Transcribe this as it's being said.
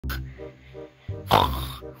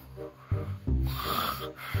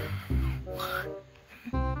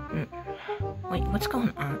Wait, what's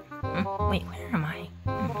going on? Wait, where am I?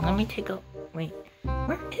 Let me take a... Wait,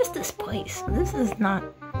 where is this place? This is not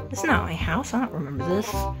my house. I don't remember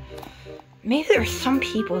this. Maybe there's some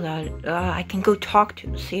people that I can go talk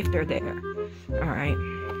to, see if they're there. Alright.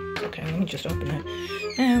 Okay, let me just open it.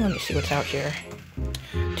 And let me see what's out here.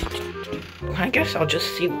 I guess I'll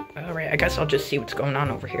just see... Alright, I guess I'll just see what's going on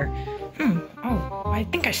over here. Oh, I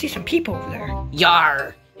think I see some people over there.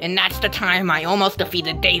 Yar! And that's the time I almost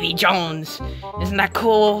defeated Davy Jones. Isn't that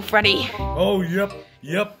cool, Freddy? Oh, yep,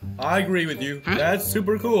 I agree with you. That's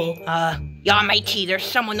super cool. Yeah, matey, there's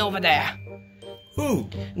someone over there. Who?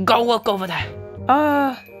 Go look over there.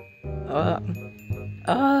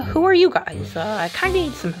 Who are you guys? I kinda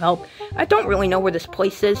need some help. I don't really know where this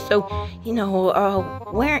place is, so, you know,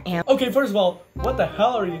 where am I? Okay, first of all, what the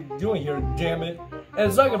hell are you doing here, damn it?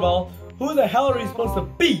 And second of all, who the hell are you supposed to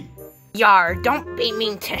be? Yar, don't be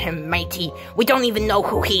mean to him, matey. We don't even know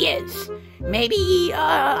who he is. Maybe,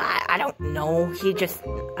 I don't know. He just,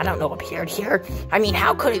 I don't know, appeared here. I mean,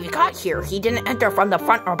 how could he have got here? He didn't enter from the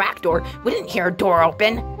front or back door. We didn't hear a door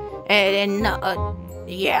open.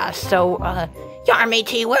 Yeah, so, Yar,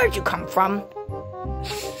 matey, where'd you come from?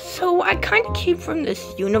 So, I kind of came from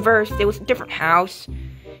this universe. It was a different house.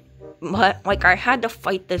 But, like, I had to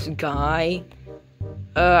fight this guy.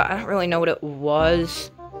 I don't really know what it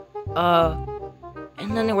was.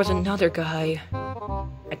 And then there was another guy.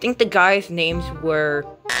 I think the guys' names were...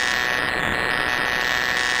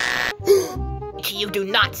 You do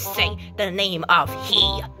not say the name of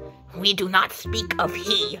he. We do not speak of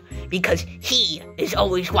he, because he is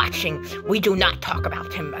always watching. We do not talk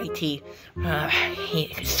about him, matey. He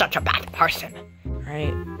is such a bad person.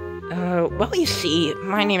 Right. Well, you see,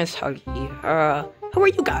 my name is Huggy. Who are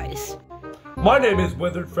you guys? My name is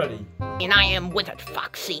Withered Freddy. And I am Withered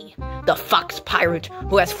Foxy, the fox pirate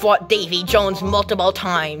who has fought Davy Jones multiple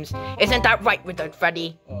times. Isn't that right, Withered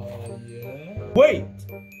Freddy? Yeah. Wait!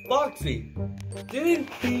 Foxy! Didn't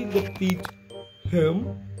he defeat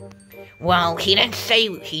him? Well, he didn't say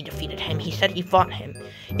he defeated him. He said he fought him.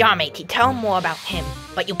 Yeah, matey, tell more about him,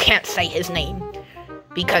 but you can't say his name.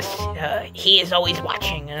 Because, he is always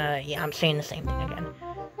watching. Yeah, I'm saying the same thing again.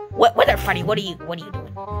 Withered Freddy, what are you doing?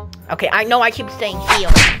 Okay, I know I keep saying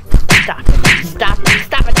heal. Stop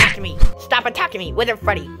attacking me. Stop attacking me, Withered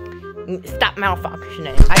Freddy. Stop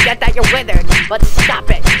malfunctioning. I get that you're withered, but stop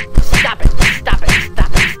it. Stop.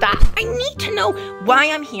 I need to know why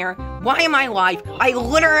I'm here. Why am I alive? I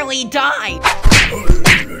literally died.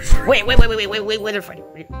 Wait, Withered Freddy.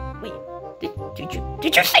 Wait,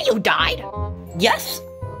 did you say you died? Yes,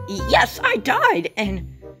 I died,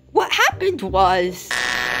 and what happened was...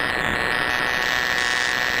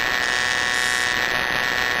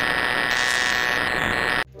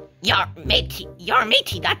 Yar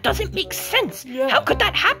matey, that doesn't make sense. Yeah. How could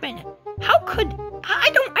that happen? How could... I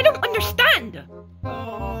don't understand.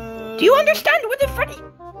 Do you understand, Withered Freddy?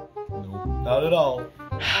 No, not at all.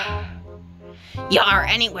 Yar,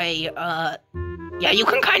 anyway, yeah, you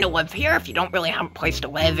can kind of live here if you don't really have a place to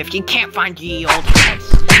live, if you can't find the old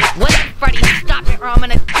house. Withered Freddy, stop it or I'm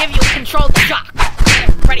gonna give you a controlled shock.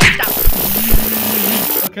 Withered Freddy,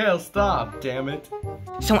 stop. Okay, I'll stop, damn it.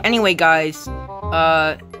 So anyway, guys,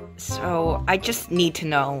 so I just need to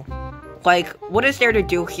know, like, what is there to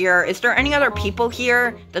do here? Is there any other people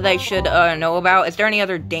here that I should, know about? Is there any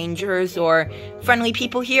other dangers or friendly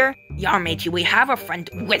people here? Yeah, matey, we have a friend,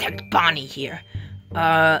 Withered Bonnie, here.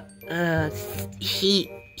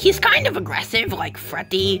 He's kind of aggressive, like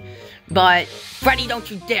Freddy, but Freddy,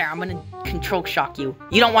 don't you dare, I'm gonna control shock you.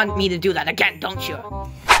 You don't want me to do that again, don't you?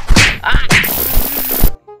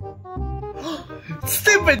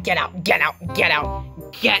 Stupid! Get out!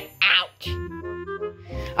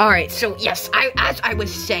 Alright, so yes, as I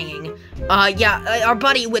was saying, yeah, our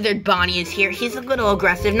buddy Withered Bonnie is here. He's a little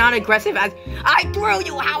aggressive, not aggressive as I threw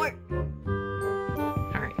you, Howard!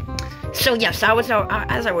 Alright, so yes,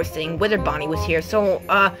 as I was saying, Withered Bonnie was here. So,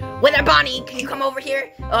 Withered Bonnie, can you come over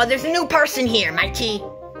here? There's a new person here, matey.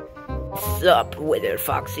 What's up, Withered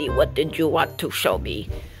Foxy? What did you want to show me?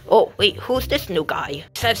 Oh, wait, who's this new guy?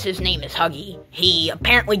 Says his name is Huggy. He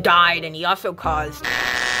apparently died, and he also caused...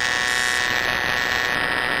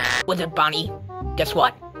 Withered Bonnie, guess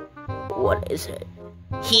what? What is it?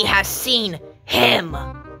 He has seen him!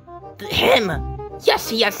 Yes,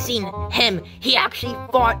 he has seen him! He actually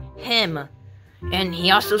fought him! And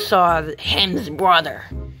he also saw him's brother.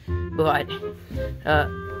 But,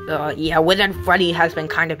 yeah, Withered Freddy has been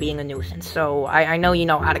kind of being a nuisance, so I know you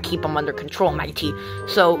know how to keep him under control, matey.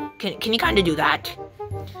 So, can you kind of do that?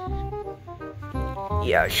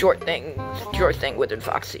 Yeah, sure thing, Withered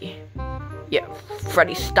Foxy. Yeah,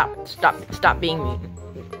 Freddy, stop being mean.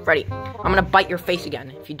 Freddy, I'm gonna bite your face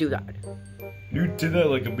again if you do that. You did that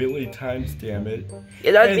like a million times, damn it.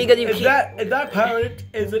 Yeah, that's because you can't. And that parrot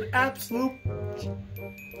is an absolute...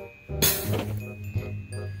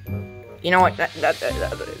 You know what? You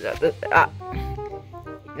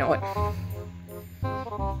know what?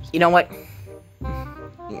 You know what?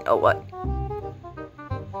 You know what?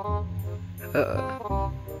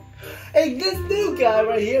 Hey, this new guy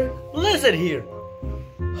right here, listen here.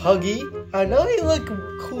 Huggy, I know you look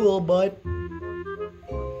cool, but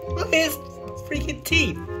look at his freaking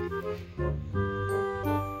teeth.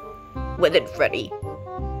 Withered Freddy.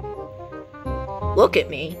 Look at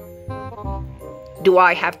me. Do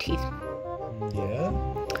I have teeth? Yeah.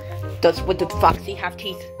 Does Withered Foxy have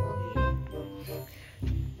teeth?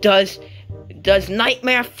 Does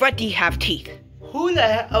Nightmare Freddy have teeth? Who the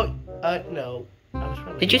hell? Oh, no. I was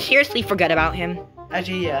probably... Did you seriously forget about him?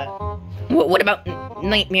 Actually, yeah. What about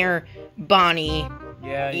Nightmare Bonnie?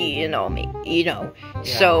 Yeah. You know me. You know. Yeah.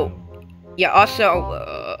 So, yeah. Also,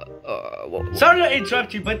 sorry to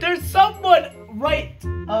interrupt you, but there's someone right.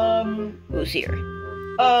 Who's here?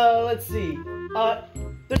 Let's see.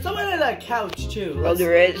 There's someone on that couch too. Oh,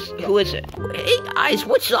 there is. Yeah. Who is it? Hey guys,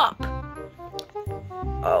 what's up?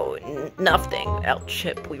 Oh, nothing, El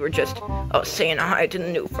Chip. We were just saying hi to the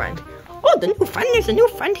new friend. Oh, the new friend? There's a new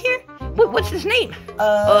friend here? What's his name?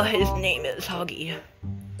 His name is Huggy.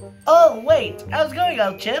 Oh, wait. How's it going,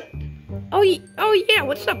 El Chip? Oh, yeah.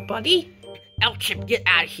 What's up, buddy? El Chip, get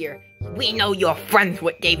out of here. We know you're friends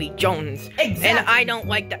with Davy Jones. Exactly. And I don't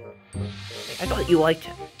like that. I thought you liked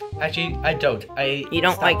him. Actually, I don't. You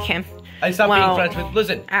don't like him? I stopped being friends with...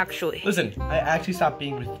 Listen. Actually. Listen, I actually stopped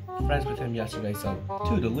being friends with him yesterday, so...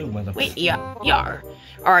 Toodaloo, motherfucker. Wait, yeah.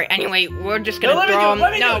 Alright, anyway, we're just gonna throw him...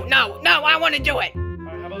 No, I wanna do it!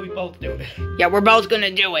 Alright, how about we both do it? Yeah, we're both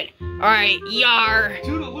gonna do it. Alright, yar.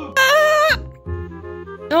 Toodaloo!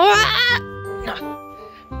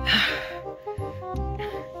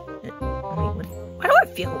 Why do I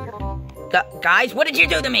feel weird? Guys, what did you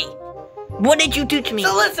do to me? What did you do to me?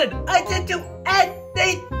 So listen, I didn't do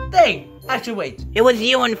anything! Actually, wait. It was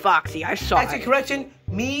you and Foxy, I saw Actually, it. correction,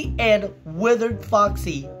 me and Withered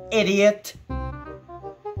Foxy, idiot.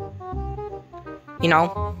 You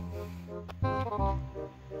know?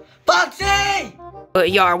 Foxy!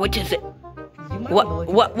 Yar, what is it?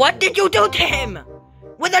 What did you do to him?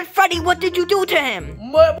 Withered Freddy, what did you do to him?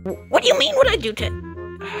 What do you mean, what did I do to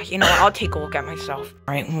him? You know, I'll take a look at myself.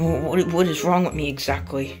 Alright, what is wrong with me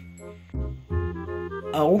exactly?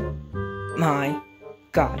 Oh my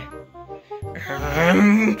god.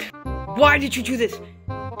 Why did you do this?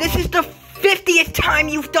 This is the 50th time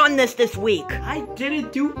you've done this week. I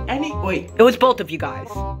didn't do any... Wait. It was both of you guys.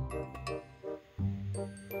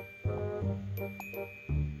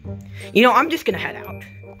 You know, I'm just gonna head out.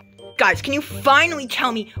 Guys, can you finally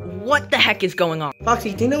tell me what the heck is going on?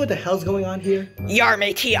 Foxy, do you know what the hell's going on here? Yar,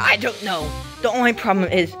 matey, I don't know. The only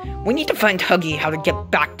problem is, we need to find Huggy how to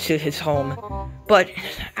get back to his home. But,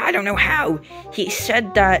 I don't know how. He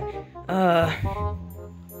said that,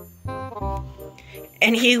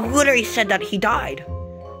 and he literally said that he died.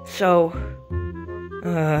 So,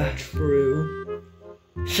 True.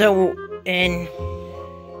 So, and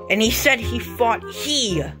he said he fought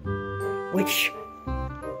he, which...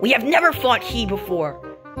 We have never fought he before.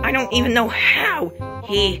 I don't even know how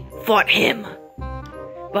he fought him.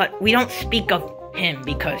 But we don't speak of him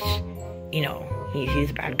because, you know, he's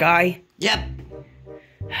a bad guy. Yep.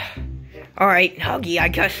 Alright, Huggy, I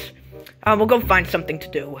guess we'll go find something to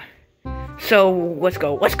do. So, let's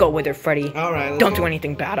go with her, Freddy. Alright, Don't do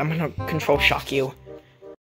anything bad, I'm gonna control shock you.